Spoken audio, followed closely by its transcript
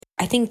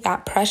I think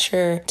that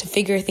pressure to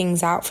figure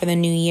things out for the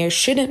new year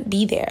shouldn't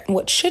be there.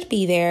 What should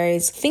be there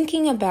is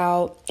thinking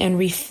about and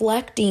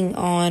reflecting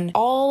on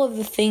all of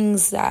the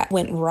things that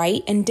went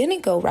right and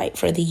didn't go right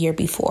for the year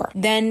before.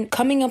 Then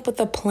coming up with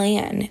a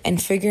plan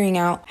and figuring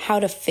out how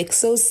to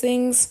fix those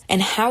things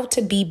and how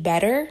to be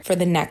better for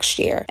the next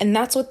year. And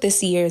that's what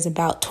this year is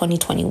about,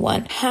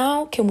 2021.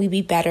 How can we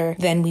be better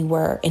than we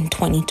were in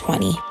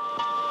 2020?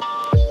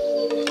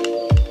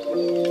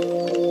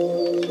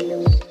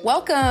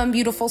 Welcome,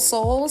 beautiful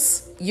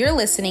souls. You're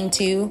listening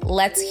to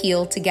Let's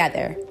Heal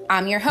Together.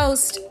 I'm your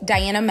host,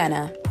 Diana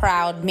Mena,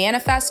 proud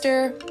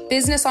manifester,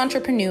 business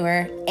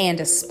entrepreneur, and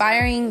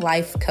aspiring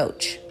life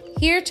coach.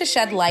 Here to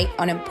shed light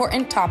on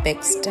important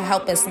topics to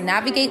help us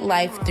navigate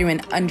life through an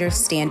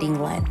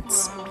understanding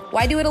lens.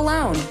 Why do it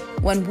alone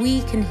when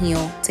we can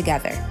heal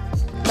together?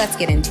 Let's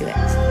get into it.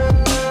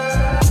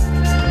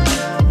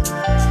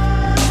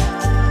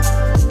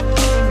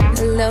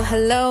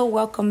 Hello.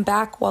 Welcome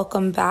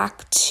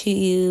back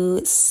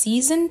to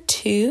season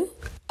 2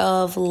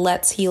 of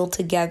Let's Heal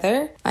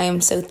Together. I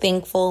am so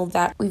thankful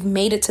that we've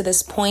made it to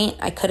this point.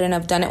 I couldn't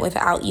have done it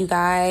without you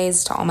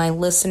guys. To all my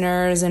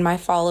listeners and my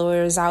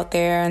followers out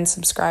there and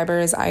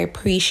subscribers, I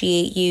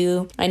appreciate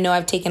you. I know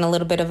I've taken a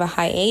little bit of a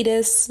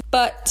hiatus,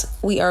 but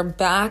we are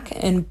back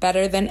and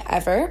better than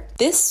ever.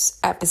 This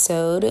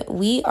episode,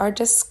 we are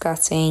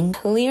discussing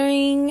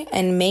clearing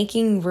and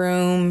making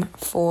room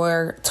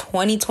for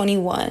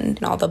 2021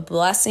 and all the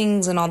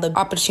blessings and all the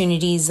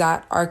opportunities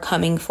that are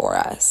coming for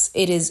us.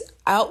 It is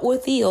out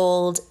with the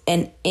old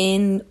and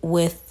in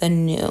with the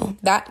new.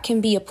 That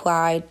can be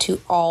applied to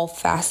all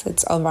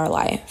facets of our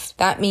life.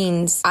 That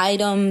means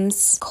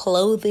items,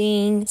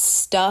 clothing,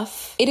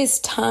 stuff. It is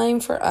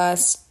time for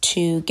us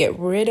to get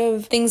rid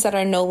of things that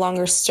are no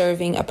longer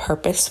serving a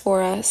purpose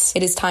for us.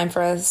 It is time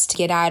for us to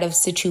get out of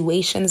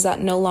situations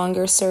that no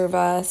longer serve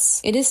us.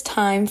 It is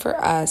time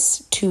for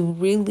us to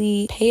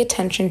really pay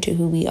attention to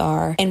who we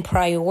are and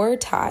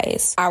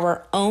prioritize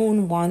our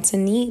own wants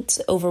and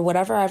needs over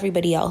whatever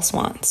everybody else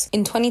wants.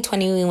 In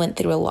 2020, we went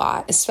through a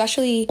lot,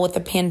 especially with the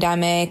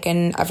pandemic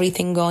and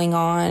everything going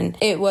on.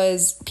 It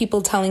was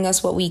people telling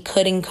us what we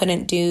could and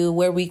couldn't do,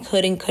 where we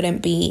could and couldn't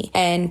be.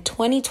 And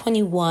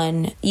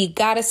 2021, you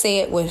gotta say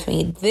it with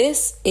me,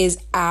 this is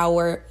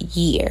our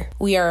year.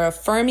 We are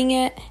affirming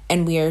it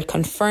and we are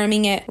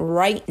confirming it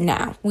right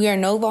now. We are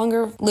no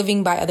longer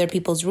living by other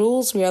people's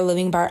rules. We are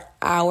living by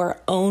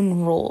our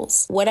own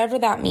rules, whatever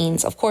that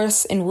means, of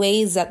course, in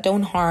ways that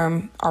don't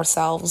harm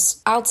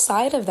ourselves.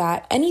 Outside of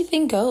that,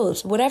 anything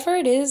goes. Whatever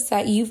it is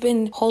that you've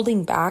been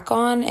holding back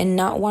on and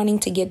not wanting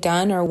to get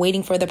done or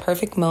waiting for the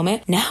perfect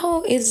moment,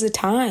 now is the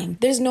time.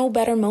 There's no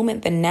better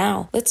moment than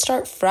now. Let's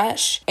start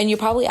fresh. And you're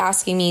probably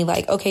asking me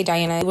like, okay,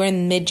 Diana, we're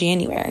in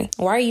mid-January.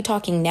 Why are you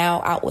talking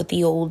now out with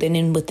the old and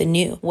in with the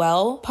new?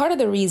 Well, part of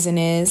the reason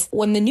is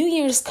when the new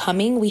year is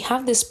coming, we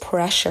have this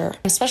pressure,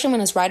 especially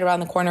when it's right around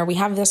the corner. We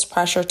have this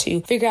pressure to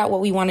figure out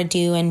what we want to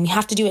do, and we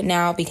have to do it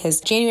now because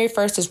January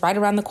 1st is right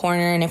around the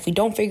corner, and if we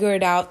don't figure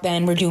it out,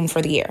 then we're doomed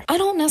for the year. I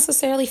don't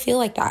necessarily feel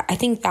like that. I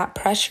think that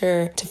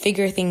pressure to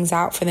figure things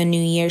out for the new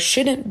year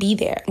shouldn't be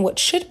there. What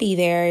should be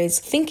there is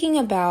thinking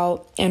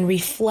about and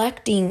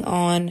reflecting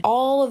on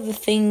all of the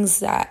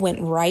things that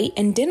went right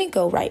and didn't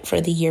go right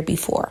for the year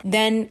before.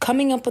 Then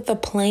coming up with a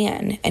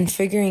plan and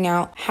figuring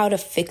out how to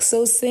fix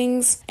those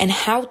things and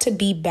how to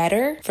be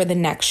better for the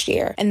next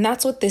year. And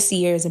that's what this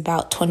year is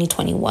about,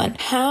 2021.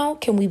 How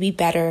can we be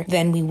better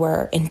than we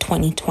were in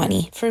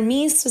 2020? For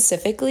me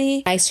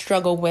specifically, I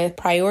struggle with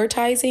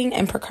prioritizing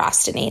and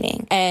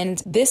procrastinating.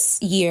 And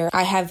this year,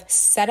 I have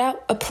set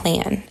out a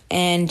plan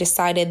and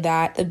decided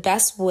that the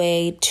best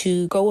way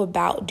to go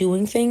about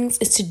doing things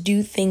is to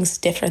do things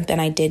different than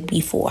I did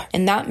before.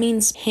 And that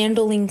means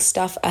handling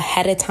stuff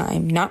ahead of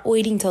time, not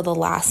waiting till the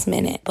last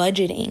minute,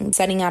 budgeting,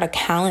 setting out a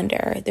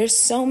calendar. There's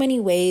so many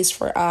ways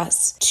for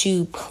us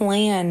to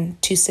plan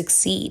to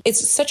succeed.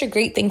 It's such a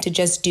great thing to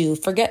just do.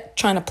 Forget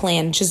trying to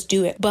plan, just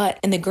do it. But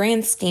in the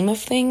grand scheme of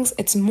things,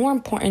 it's more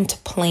important to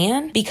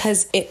plan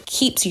because it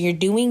keeps your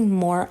doing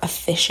more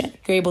efficient.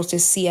 You're able to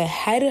see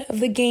ahead of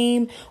the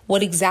game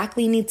what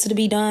exactly needs to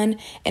be done,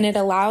 and it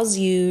allows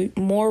you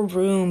more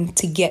room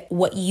to get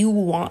what you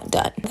want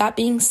done. That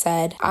being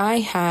said, I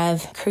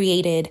have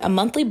created a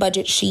monthly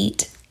budget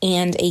sheet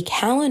and a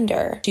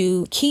calendar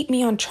to keep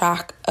me on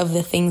track of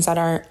the things that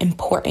are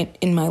important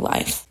in my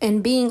life.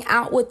 And being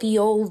out with the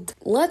old,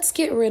 let's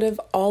get rid of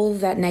all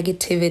of that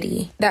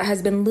negativity that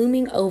has been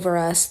looming over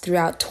us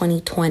throughout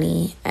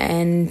 2020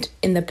 and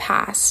in the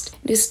past.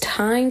 It is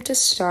time to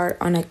start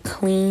on a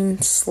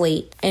clean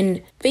slate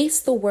and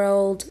face the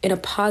world in a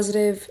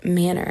positive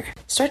manner.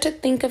 Start to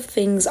think of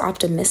things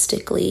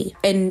optimistically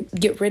and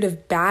get rid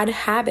of bad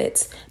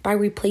habits by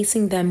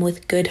replacing them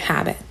with good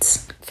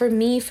habits. For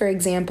me, for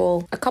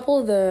example, a couple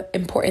of the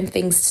important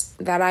things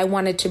that I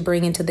wanted to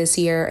bring into this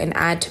year and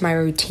add to my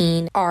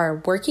routine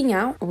are working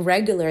out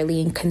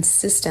regularly and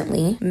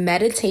consistently,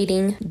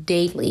 meditating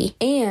daily,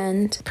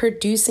 and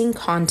producing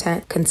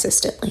content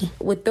consistently.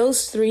 With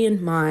those three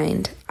in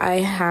mind,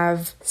 I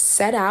have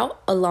set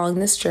out along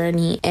this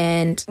journey,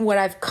 and what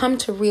I've come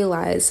to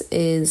realize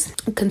is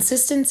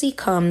consistency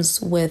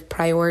comes with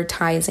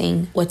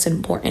prioritizing what's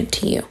important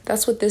to you.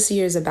 That's what this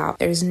year is about.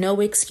 There's no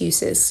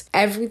excuses.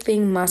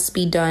 Everything must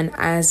be done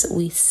as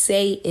we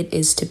say it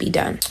is to be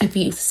done. If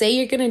you say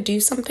you're going to do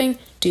something,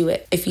 do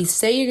it. If you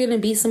say you're going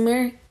to be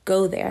somewhere,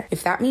 go there.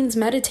 If that means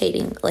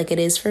meditating, like it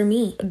is for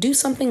me, do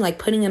something like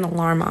putting an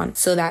alarm on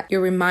so that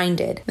you're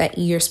reminded that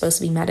you're supposed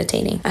to be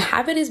meditating. A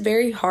habit is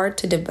very hard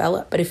to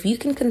develop, but if you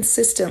can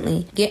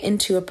consistently get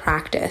into a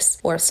practice,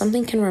 or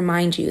something can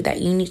remind you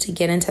that you need to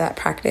get into that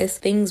practice,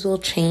 things will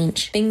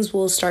change. Things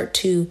will start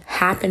to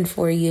happen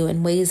for you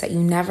in ways that you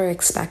never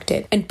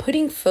expected. And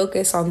putting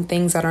focus on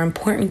things that are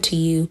important to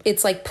you,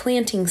 it's like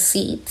planting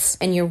seeds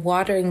and you're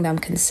watering them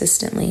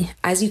consistently.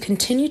 As you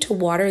continue to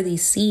water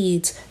these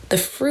seeds, the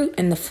fruit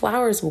and the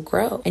flowers will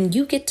grow, and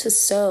you get to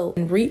sow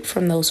and reap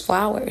from those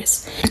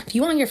flowers. If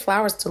you want your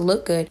flowers to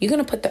look good, you're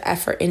going to put the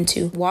effort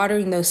into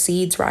watering those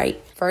seeds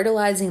right,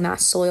 fertilizing that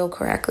soil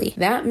correctly.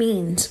 That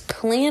means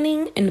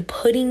planning and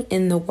putting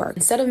in the work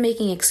instead of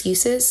making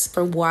excuses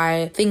for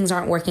why things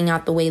aren't working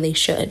out the way they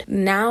should.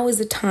 Now is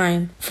the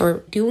time for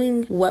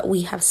doing what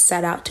we have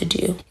set out to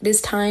do. It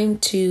is time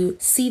to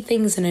see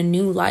things in a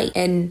new light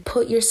and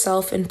put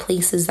yourself in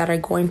places that are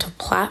going to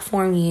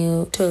platform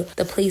you to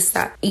the place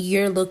that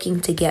you're looking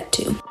to get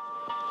to.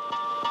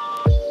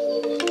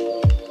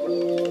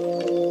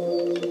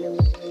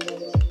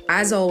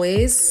 As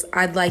always,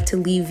 I'd like to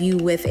leave you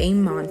with a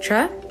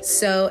mantra.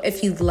 So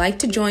if you'd like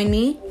to join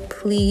me,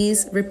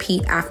 please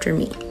repeat after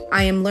me.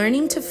 I am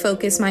learning to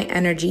focus my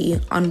energy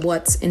on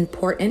what's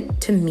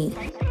important to me.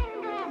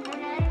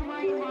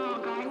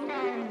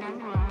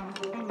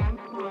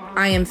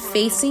 I am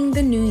facing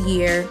the new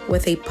year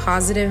with a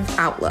positive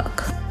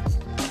outlook.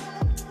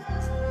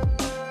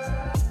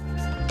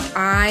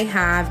 I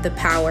have the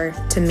power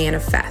to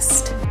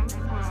manifest.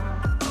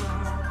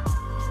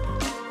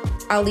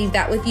 I'll leave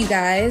that with you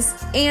guys.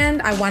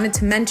 And I wanted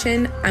to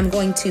mention, I'm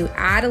going to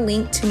add a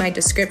link to my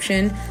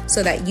description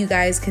so that you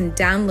guys can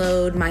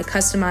download my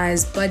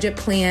customized budget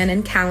plan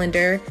and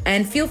calendar.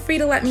 And feel free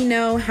to let me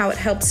know how it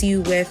helps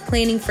you with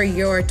planning for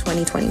your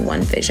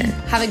 2021 vision.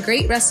 Have a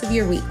great rest of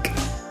your week.